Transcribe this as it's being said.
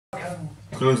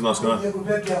Colin's a nice guy.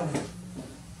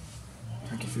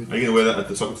 Hunky Food. Are you going to wear that at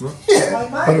the soccer tonight? Yeah,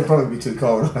 but it'll probably be too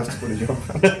cold. I'll have to put a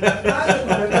jumper.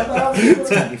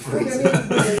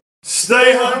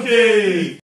 Stay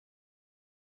hunky!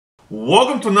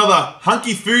 Welcome to another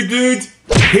Hunky Food Dude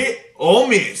Hit or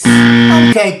Miss.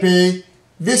 I'm KP.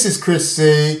 This is Chris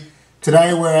C.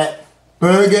 Today we're at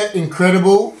Burger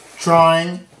Incredible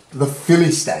trying the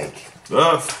Philly steak.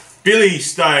 The Philly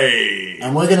steak.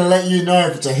 And we're going to let you know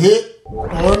if it's a hit or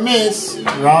a miss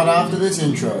right after this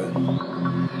intro.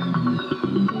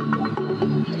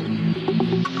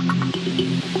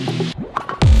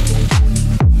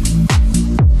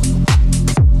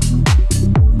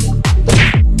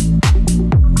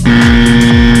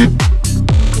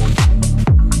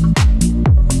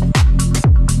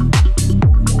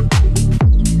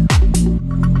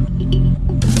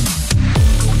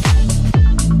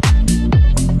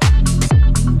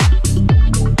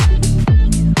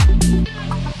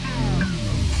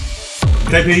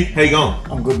 KP, how you going?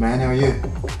 I'm good, man. How are you?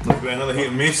 Look, another hit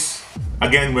and miss.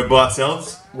 Again, we're by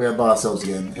ourselves. We're by ourselves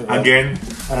again. Again.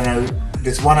 I don't know,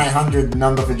 this 1-800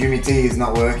 number for Jimmy T is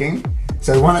not working.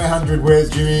 So 1-800, where's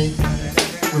Jimmy?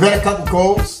 We've had a couple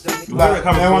calls, but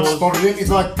no one spotted him. It's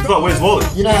like, where's Wally?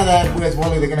 You know how that Where's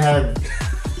Wally, they're going to have,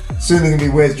 soon they're going to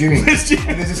be Where's Jimmy? Where's Jimmy?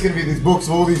 And there's just going to be these books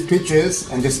of all these pictures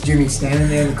and just Jimmy standing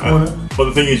there in the corner. But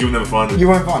the thing is, you'll never find it. You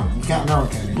won't find him. You can't, no one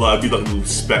can. Like, it'd be like a little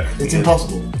speck. It's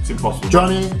impossible. It's impossible.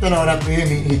 Johnny, don't know what happened to him.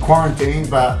 He quarantined,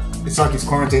 but it's like he's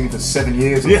quarantined for 7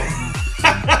 years. Yeah.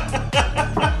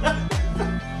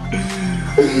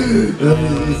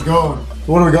 He's gone.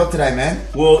 What do we got today, man?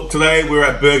 Well, today we're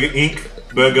at Burger Inc.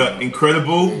 Burger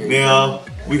Incredible. Now,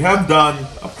 we have done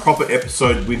a proper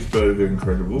episode with Burger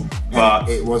Incredible, but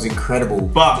it was incredible.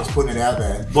 But just putting it out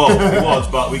there. Well, it was,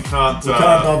 but we can't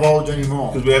divulge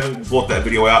anymore because we haven't brought that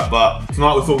video out. But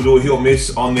tonight we thought we'd do a hit or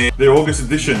miss on their August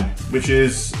edition, which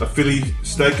is a Philly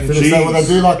steak and cheese. Well, they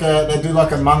do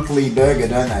like a monthly burger,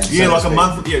 don't they? Yeah, like a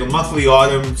monthly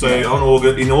item. So in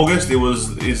August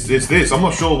it's this. I'm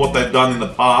not sure what they've done in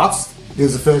the past.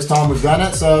 This is the first time we've done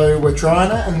it, so we're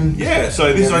trying it. And yeah,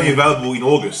 so this is only available in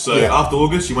August. So after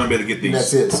August, you won't be able to get these.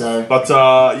 That's it. So, but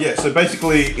yeah, so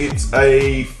basically it's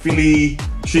a Philly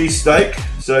cheese steak.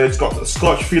 So it's got a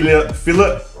Scotch fillet,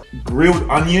 grilled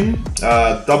onion,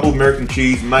 double American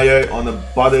cheese, mayo on a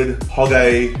buttered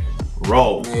hoggy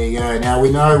roll. There you go. Now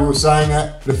we know we were saying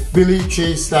that the Philly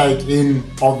cheesesteak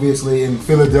obviously in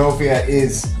Philadelphia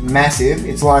is massive.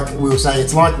 It's like we were saying,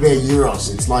 it's like their gyros.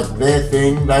 It's like their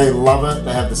thing. They love it.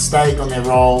 They have the steak on their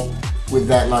roll with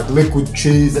that like liquid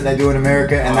cheese that they do in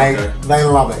America, and they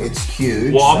love it. It's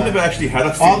huge. Well, I've never actually had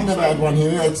a Philly. I've never had one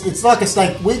here. It's like a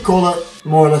steak. We call it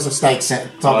more or less a steak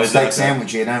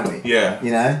sandwich here, don't we? Yeah.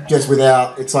 You know, just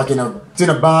without. It's like it's in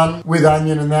a bun with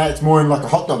onion and that. It's more in like a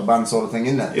hot dog bun sort of thing,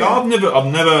 isn't it? Yeah, I've never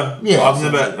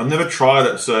tried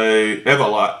it. So ever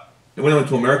like. When I went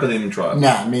to America, I didn't even try it.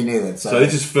 Nah, me neither. So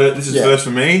this is first for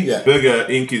me. Yeah. Burger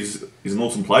Inc. is an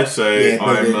awesome place. So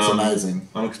it's amazing.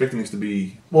 I'm expecting this to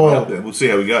be out there. We'll see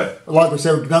how we go. Like we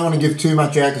said, we don't want to give too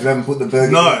much out because we haven't put the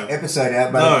burger episode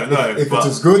out. But if it's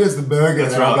as good as the burger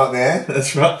that I got there,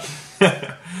 that's right.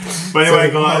 But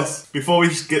anyway, guys, before we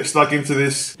get stuck into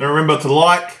this, remember to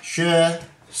like, share,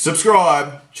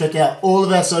 subscribe. Check out all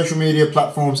of our social media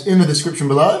platforms in the description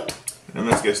below. And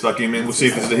let's get stuck in, man. We'll see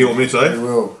if this is a hit or miss, eh? We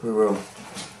will. Oh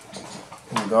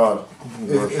my god.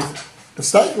 The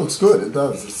steak looks good, it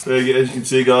does. So as you can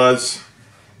see, guys,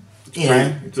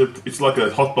 it's like a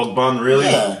hot dog bun, really.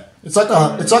 Yeah. It's like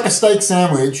a steak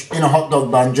sandwich in a hot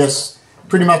dog bun, just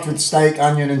pretty much with steak,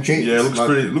 onion and cheese. Yeah, it looks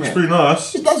pretty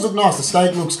nice. It does look nice. The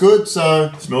steak looks good,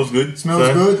 so smells good.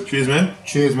 Smells good. Cheers, man.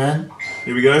 Cheers, man.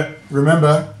 Here we go.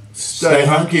 Remember, stay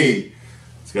hunky.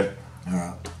 Let's go.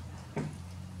 Alright.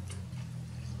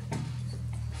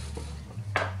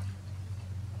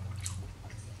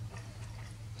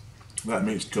 That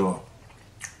meat's killer.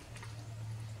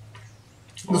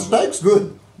 The steak's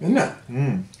good, isn't it?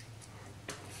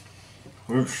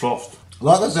 Very soft.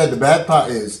 Like I said, the bad part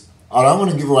is I don't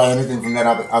want to give away anything from that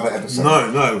other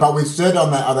episode. No. But we said on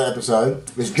that other episode,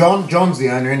 there's John's the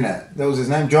owner in that. That was his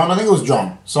name, John. I think it was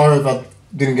John. Sorry if I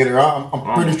didn't get it right.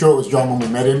 I'm pretty sure it was John when we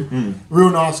met him. Real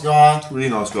nice guy. Really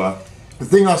nice guy. The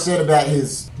thing I said about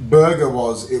his burger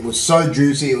was it was so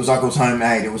juicy. It was like it was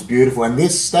homemade. It was beautiful. And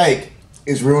this steak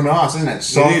is real nice, isn't it? It's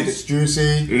soft, it's juicy.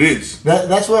 It is.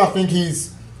 That's where I think he's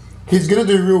going to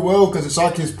do real well because it's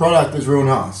like his product is real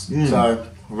nice. So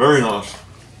very nice.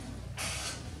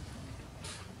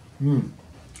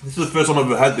 This is the first time I've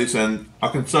ever had this, and I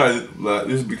can say that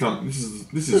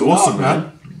this is awesome,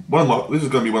 man. This is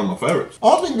going to be one of my favourites.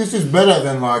 I think this is better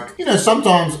than, like, you know,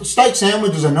 sometimes steak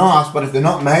sandwiches are nice, but if they're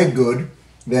not made good,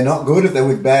 they're not good. If they're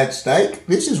with bad steak,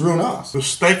 this is real nice. The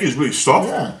steak is really soft,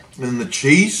 and the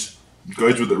cheese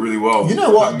goes with it really well. You know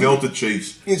what? Like melted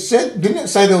cheese. Didn't it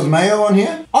say there was mayo on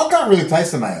here? I can't really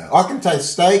taste the mayo. I can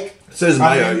taste steak. It says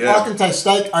mayo, yeah. I can taste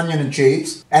steak, onion, and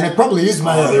cheese, and it probably is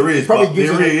mayo. Oh, there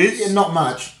is. Yeah, not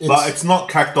much. But it's not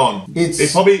cacked on.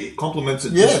 It probably complements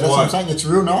it. Yeah, that's what I'm saying. It's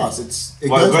real nice. It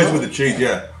goes with the cheese,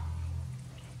 yeah.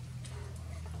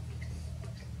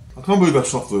 I can't believe how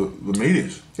soft the meat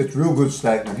is. It's real good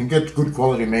steak. You can get good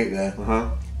quality meat there.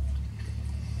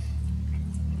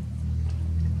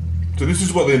 So this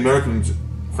is what the Americans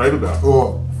crave about.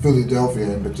 Or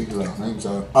Philadelphia in particular, I think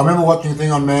so. I remember watching a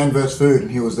thing on Man vs. Food, and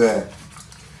he was there.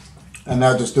 And they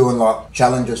were just doing, like,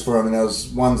 challenges for him, and there was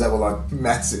ones that were, like,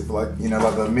 massive, like, you know,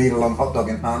 like a meter-long hot dog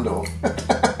in Handel.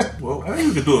 Well, I think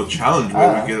we could do a challenge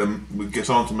where we get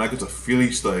someone to make us a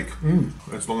Philly steak,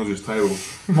 as long as it's table.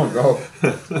 Oh my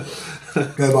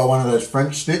god! Go buy one of those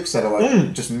French sticks that are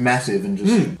like just massive and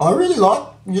just. I really like.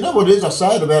 You know what it is? I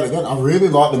say it about it again. I really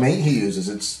like the meat he uses.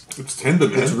 It's tender,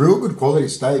 man. It's real good quality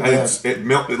steak. And it's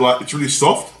really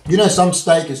soft. You know, some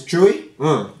steak is chewy.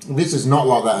 This is not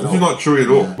like that at all. This is not chewy at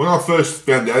all. When I first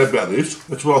found out about this,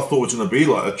 that's what I thought was going to be,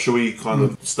 like a chewy kind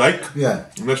of steak. Yeah.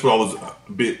 And that's what I was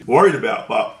a bit worried about,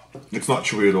 but it's not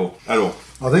chewy at all.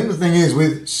 I think the thing is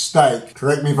with steak,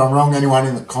 correct me if I'm wrong, anyone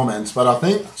in the comments, but I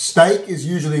think steak is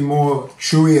usually more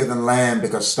chewier than lamb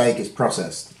because steak is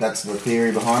processed. That's the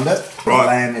theory behind it. Right.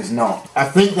 Lamb is not. I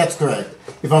think that's correct.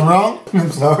 If I'm wrong, I'm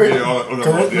sorry.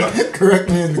 Yeah, correct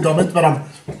me in the comments, but I'm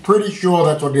pretty sure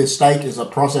that's what it is. Steak is a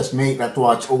processed meat. That's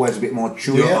why it's always a bit more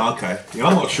chewier. Yeah, okay. Yeah,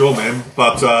 I'm not sure, man.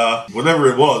 But whatever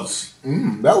it was.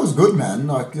 That was good, man.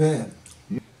 Like, yeah.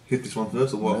 Hit this one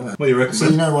first or what? Yeah. What do you reckon? So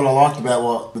you know what I liked about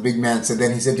what the big man said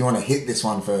then? He said, do you want to hit this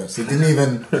one first? He didn't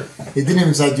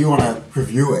even say, do you want to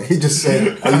review it? He just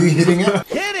said, are you hitting it?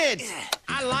 Hit it!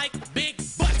 I like big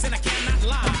butts and I cannot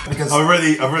lie. Because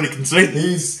I've already conceded.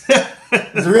 He's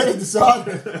already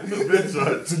decided.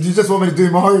 So do you just want me to do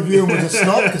my review and we'll just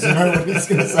stop because you know what he's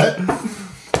going to say?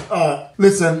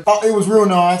 Listen, it was real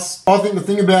nice. I think the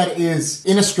thing about it is,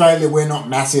 in Australia, we're not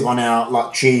massive on our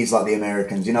like cheese like the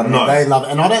Americans. You know what I mean? They love it,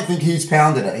 and I don't think he's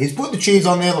pounded it. He's put the cheese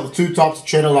on there, like the 2 types of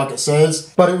cheddar, like it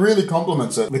says, but it really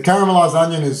complements it. The caramelized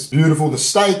onion is beautiful. The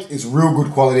steak is real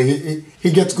good quality.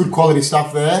 He gets good quality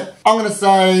stuff there. I'm gonna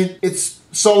say it's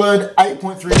solid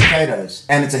 8.3 potatoes,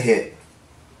 and it's a hit.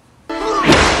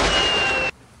 I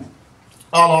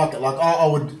like it. Like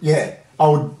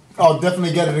I'll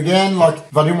definitely get it again. Like,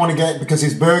 if I didn't want to get, because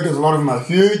his burgers, a lot of them are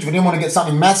huge. If I didn't want to get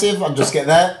something massive, I'd just get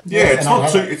that. Yeah,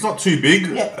 it's not too big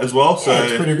as well. So yeah,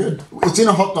 it's pretty good. It's in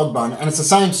a hot dog bun, and it's the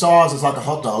same size as like a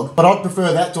hot dog. But I'd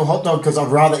prefer that to a hot dog because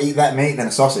I'd rather eat that meat than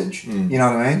a sausage. You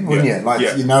know what I mean? Wouldn't you?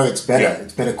 Like, you know, it's better.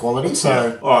 It's better quality.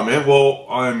 So, all right, man. Well,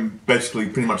 I'm basically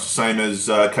pretty much the same as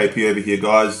KP over here,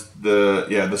 guys.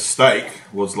 The steak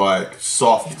was like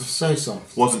soft. It was so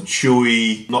soft. Wasn't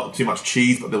chewy, not too much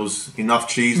cheese, but there was enough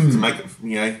cheese to make it,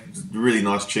 you know, really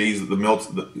nice cheese that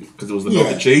because it was the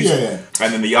melted cheese.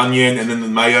 And then the onion and then the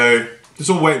mayo. This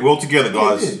all went well together,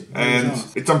 guys. And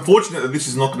it's unfortunate that this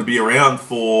is not going to be around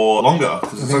for longer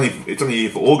because it's only here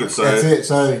for August. So that's it.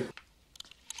 So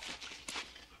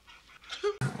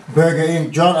Burger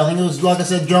Inc. John, I think it was, like I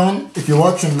said, John, if you're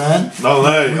watching, man. No.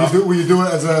 Will you do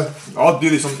it as a... I'll do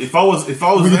this. If I was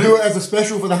Will you do it as a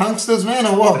special for the HunkStars, man,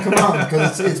 or what? Come on,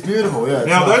 because it's beautiful, yeah.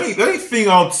 Now, the only thing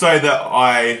I would say that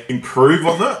I improve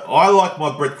on that, I like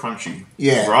my bread crunchy.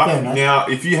 Yeah, right? Fair enough. Now,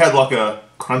 if you had like a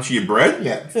crunchier bread...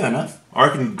 Yeah, fair enough. I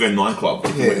reckon go 9 Club.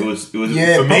 It was for me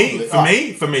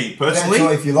personally. That's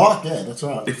right, if you like, that's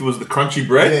right. If it was the crunchy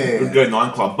bread, it would go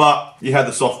 9 Club. But you had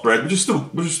the soft bread, which is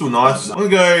still nice. I'm gonna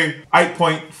go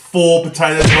 8.4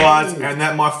 potatoes, guys, and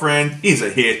that, my friend, is a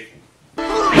hit.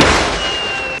 Oh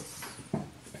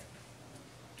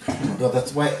my god,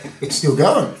 it's still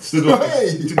going. Still going.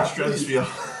 To the stratosphere.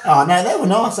 Oh no, they were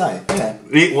nice, eh? Yeah.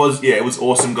 It was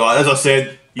awesome, guys. As I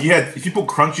said. If you put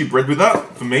crunchy bread with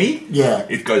that, for me,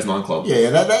 it goes 9 Club.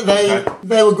 Yeah,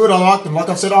 they were good. I liked them. Like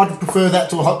I said, I'd prefer that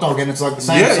to a hot dog, and it's like the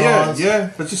same size.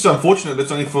 Yeah. It's just unfortunate that's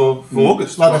only for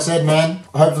August. Like I said, man,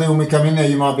 hopefully when we come in there,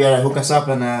 you might be able to hook us up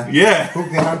and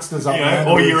hook the HunkStars up, man.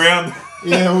 All year round.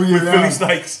 Yeah, all year round. Philly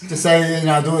steaks. To say,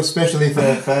 do it especially for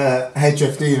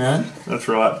HFD, man. That's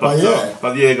right.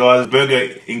 But yeah, guys,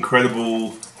 Burger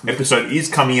Incredible episode is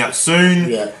coming out soon.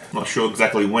 Yeah. Not sure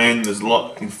exactly when. There's a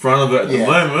lot in front of it at the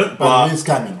moment, but it is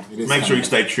coming. Make sure you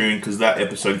stay tuned because that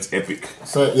episode is epic.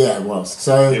 So yeah, it was.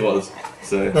 So it was.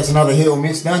 So that's another hit or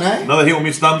miss done, eh? Another hit or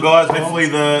miss done, guys. Hopefully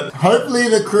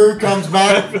the crew comes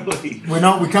back. Hopefully. We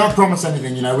can't promise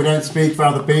anything, you know. We don't speak for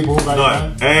other people. But, no. You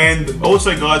know. And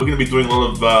also, guys, we're going to be doing a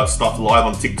lot of stuff live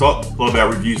on TikTok. A lot of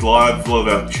our reviews live. A lot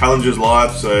of our challenges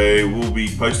live. So we'll be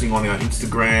posting on our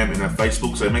Instagram and our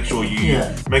Facebook. So make sure you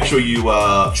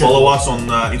follow us on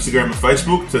Instagram and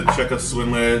Facebook to check us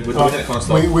when we're doing that kind of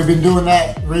stuff. We've been doing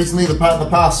that recently. The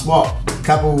past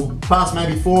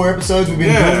maybe 4 episodes. We've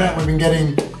been doing that. We've been getting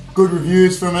good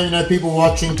reviews from it. You know, people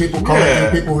watching, people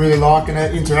commenting, people really liking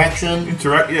it. Interaction.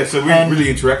 So we're really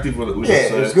interactive with it.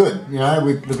 It was good. You know,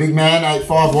 with the big man ate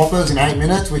 5 Whoppers in 8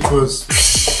 minutes, which was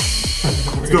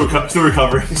still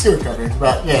recovering. He's still recovering,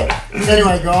 but yeah.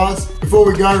 Anyway, guys, before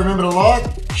we go, remember to like,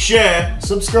 share,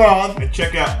 subscribe, and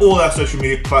check out all our social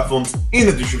media platforms in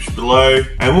the description below.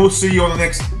 And we'll see you on the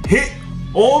next hit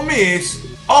or miss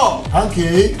of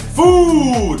Hunky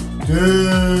Food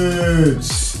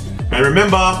Dudes. And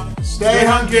remember, stay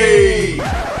hunky!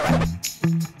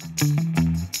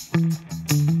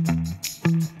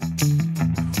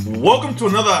 Welcome to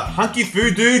another Hunky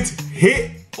Food Dudes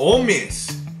hit or miss.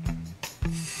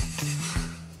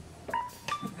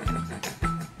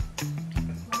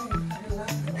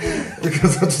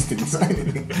 Because I just didn't say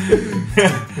anything.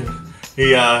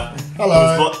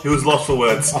 Hello. He was lost for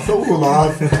words. I thought we were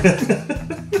live.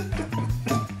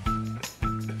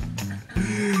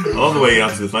 I love the way you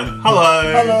answer the phone.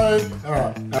 Hello. Hello.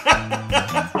 Alright.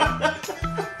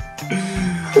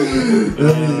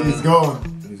 He's gone.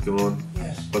 He's gone.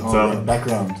 Yes. But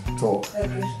background talk.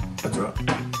 That's right.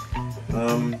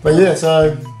 But yeah,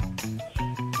 so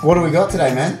what do we got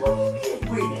today, man?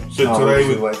 So today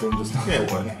we wait for him to start.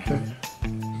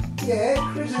 Yeah,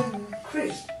 Chris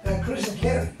and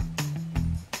Kerry.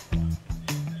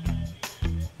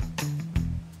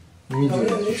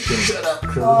 Shut up,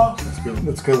 Krillin.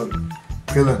 That's Krillin.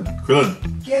 Krillin.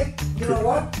 You know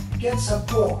what? Get some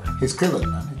pork. He's Krillin,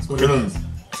 man. It's what Krillin. it is.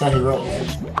 That's how he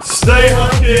rolls. Stay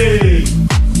hunky!